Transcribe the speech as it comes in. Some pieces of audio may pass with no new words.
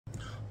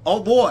Oh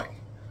boy,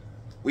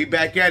 we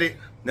back at it.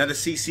 Another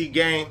CC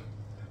game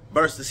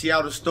versus the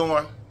Seattle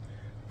Storm.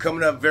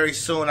 Coming up very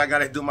soon. I got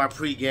to do my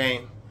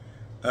pregame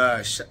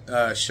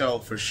show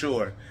for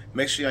sure.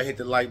 Make sure y'all hit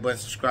the like button,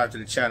 subscribe to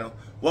the channel.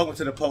 Welcome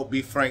to the Pope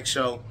B. Frank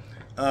Show.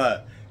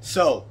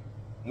 So,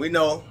 we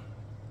know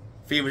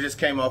Fever just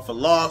came off a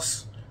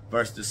loss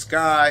versus the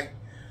Sky.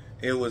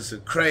 It was a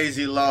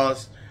crazy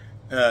loss.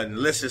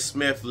 Alyssa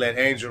Smith let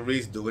Angel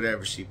Reese do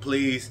whatever she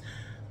pleased.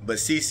 But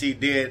CC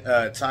did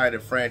tie the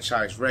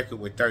franchise record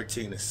with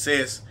 13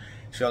 assists.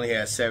 She only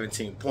had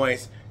 17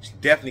 points. She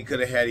definitely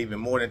could have had even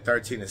more than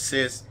 13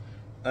 assists.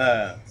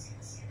 And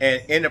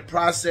in the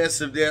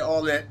process of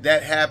all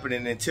that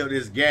happening until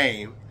this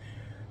game,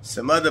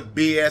 some other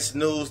BS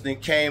news then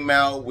came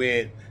out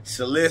with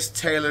Celeste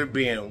Taylor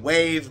being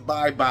waived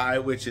bye-bye,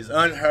 which is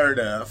unheard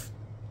of,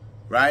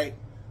 right?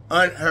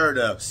 Unheard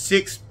of.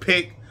 6th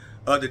pick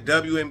of the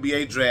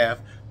WNBA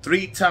draft,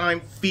 3-time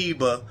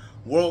FIBA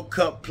World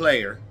Cup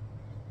player,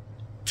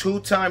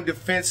 2-time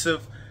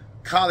defensive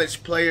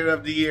college player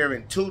of the year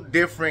in 2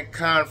 different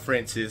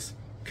conferences,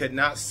 could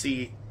not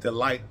see the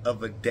light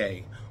of a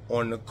day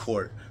on the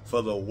court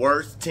for the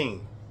worst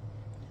team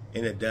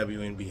in the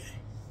WNBA.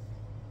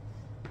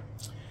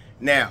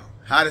 Now,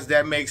 how does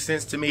that make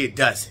sense to me? It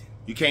doesn't.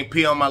 You can't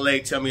pee on my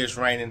leg, tell me it's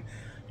raining.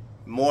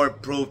 More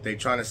proof they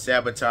trying to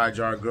sabotage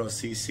our girl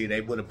CC. They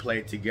would have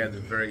played together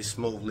very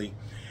smoothly.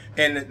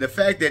 And the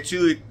fact that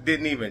you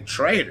didn't even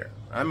trade her,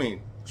 I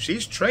mean,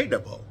 she's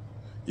tradable.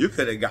 You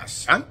could have got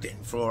something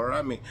for her.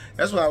 I mean,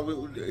 that's why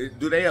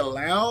do they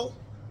allow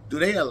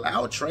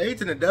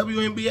trades in the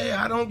WNBA?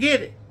 I don't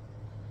get it.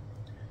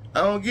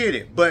 I don't get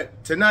it.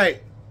 But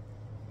tonight,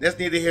 that's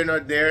neither here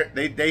nor there.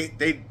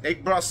 They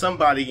brought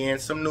somebody in,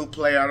 some new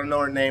player. I don't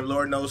know her name.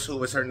 Lord knows who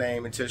was her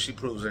name until she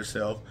proves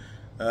herself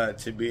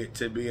to be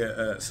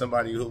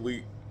somebody who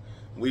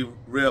we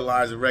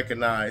realize and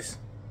recognize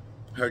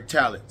her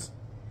talents.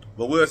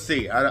 But we'll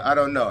see. I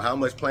don't know how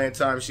much playing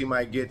time she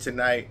might get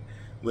tonight.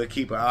 We'll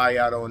keep an eye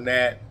out on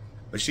that.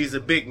 But she's a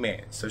big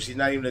man, so she's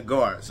not even a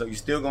guard. So you're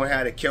still going to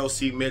have the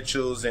Kelsey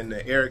Mitchells and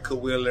the Erica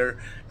Wheeler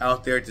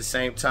out there at the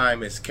same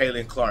time as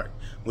Caitlin Clark,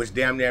 which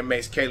damn near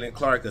makes Caitlin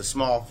Clark a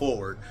small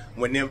forward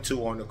when them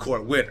two on the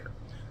court with her.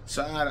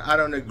 So I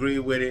don't agree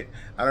with it.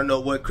 I don't know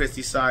what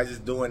Christy Sides is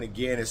doing.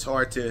 Again, it's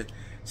hard to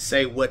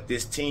say what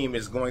this team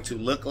is going to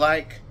look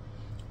like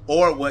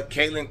or what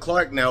Caitlin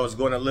Clark now is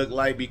going to look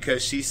like,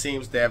 because she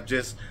seems to have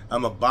just,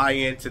 I'm going to buy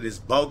into this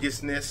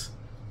bogusness.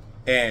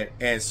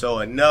 And so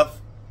enough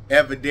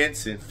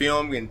evidence and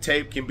film and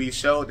tape can be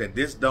showed that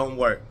this don't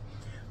work.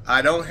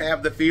 I don't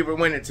have the Fever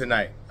winning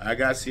tonight. I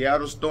got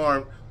Seattle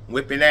Storm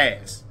whipping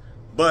ass.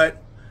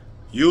 But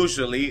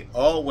usually,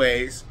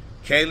 always,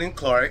 Caitlin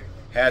Clark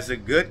has a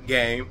good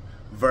game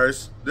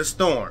versus the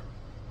Storm.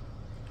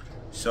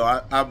 So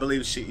I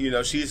believe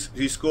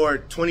she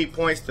scored 20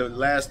 points the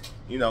last,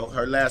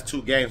 her last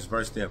 2 games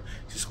versus them.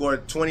 She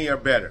scored 20 or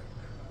better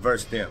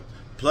versus them.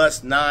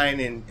 Plus 9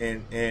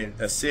 in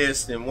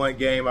assists in 1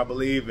 game, I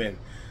believe, and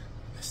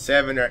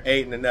 7 or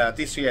 8 in another. I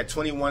think she had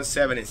 21,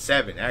 7, and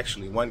 7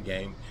 actually one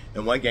game.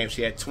 In 1 game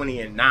she had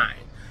 20 and 9.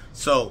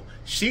 So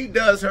she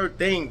does her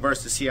thing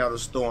versus Seattle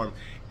Storm,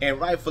 and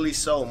rightfully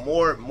so.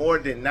 More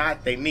than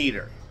not, they need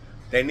her.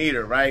 They need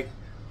her, right?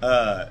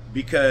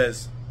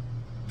 Because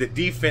the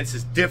defense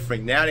is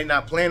different. Now they're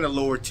not playing the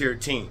lower tier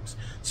teams.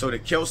 So the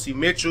Kelsey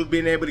Mitchell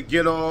being able to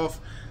get off,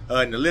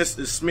 and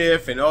Alyssa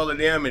Smith and all of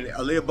them, and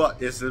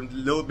it's a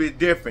little bit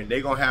different.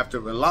 They're going to have to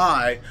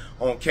rely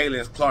on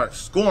Caitlin Clark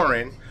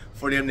scoring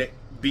for them to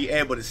be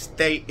able to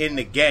stay in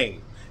the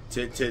game,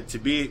 to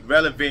be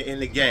relevant in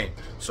the game.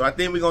 So I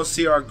think we're going to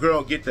see our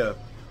girl get to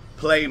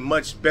play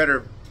much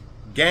better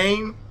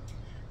game,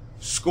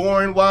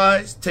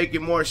 scoring-wise,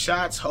 taking more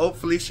shots.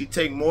 Hopefully she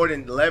take more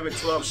than 11,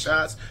 12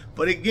 shots.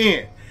 But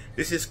again,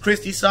 this is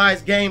Christy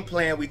Sides' game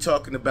plan we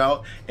talking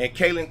about, and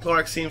Caitlin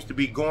Clark seems to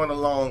be going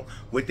along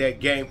with that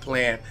game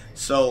plan.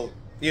 So,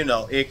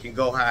 it can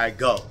go how it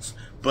goes.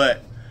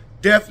 But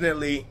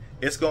definitely,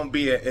 it's going to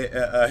be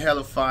a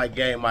hellified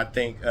game, I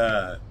think,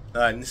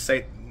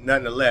 say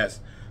nonetheless.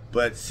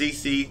 But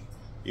CC,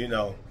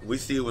 we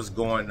see what's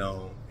going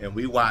on, and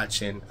we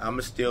watching. I'm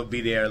going to still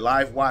be there.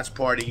 Live watch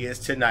party is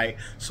tonight,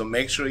 so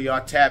make sure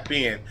y'all tap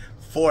in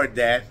for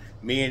that.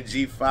 Me and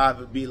G5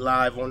 will be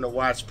live on the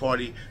watch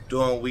party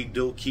doing what we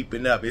do,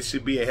 keeping up. It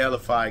should be a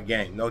hellified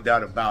game, no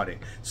doubt about it.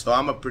 So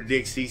I'm going to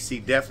predict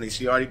CC definitely.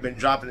 She already been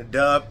dropping a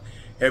dub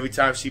every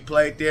time she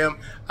played them.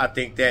 I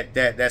think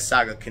that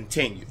saga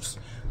continues.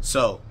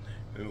 So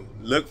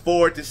look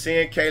forward to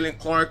seeing Caitlin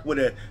Clark with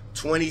a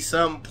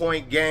 20-something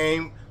point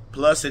game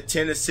plus a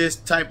 10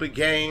 assist type of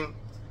game.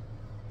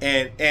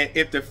 And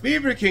if the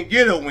Fever can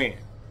get a win,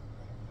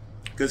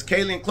 because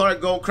Caitlin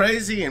Clark go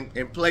crazy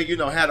and play,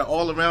 had an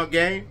all-around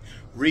game,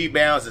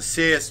 rebounds,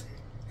 assists,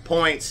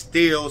 points,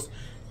 steals,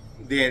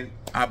 then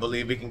I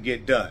believe it can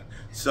get done.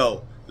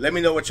 So let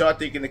me know what y'all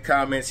think in the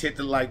comments. Hit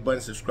the like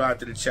button, subscribe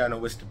to the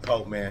channel. It's the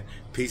Pope, man.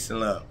 Peace and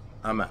love.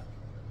 I'm out.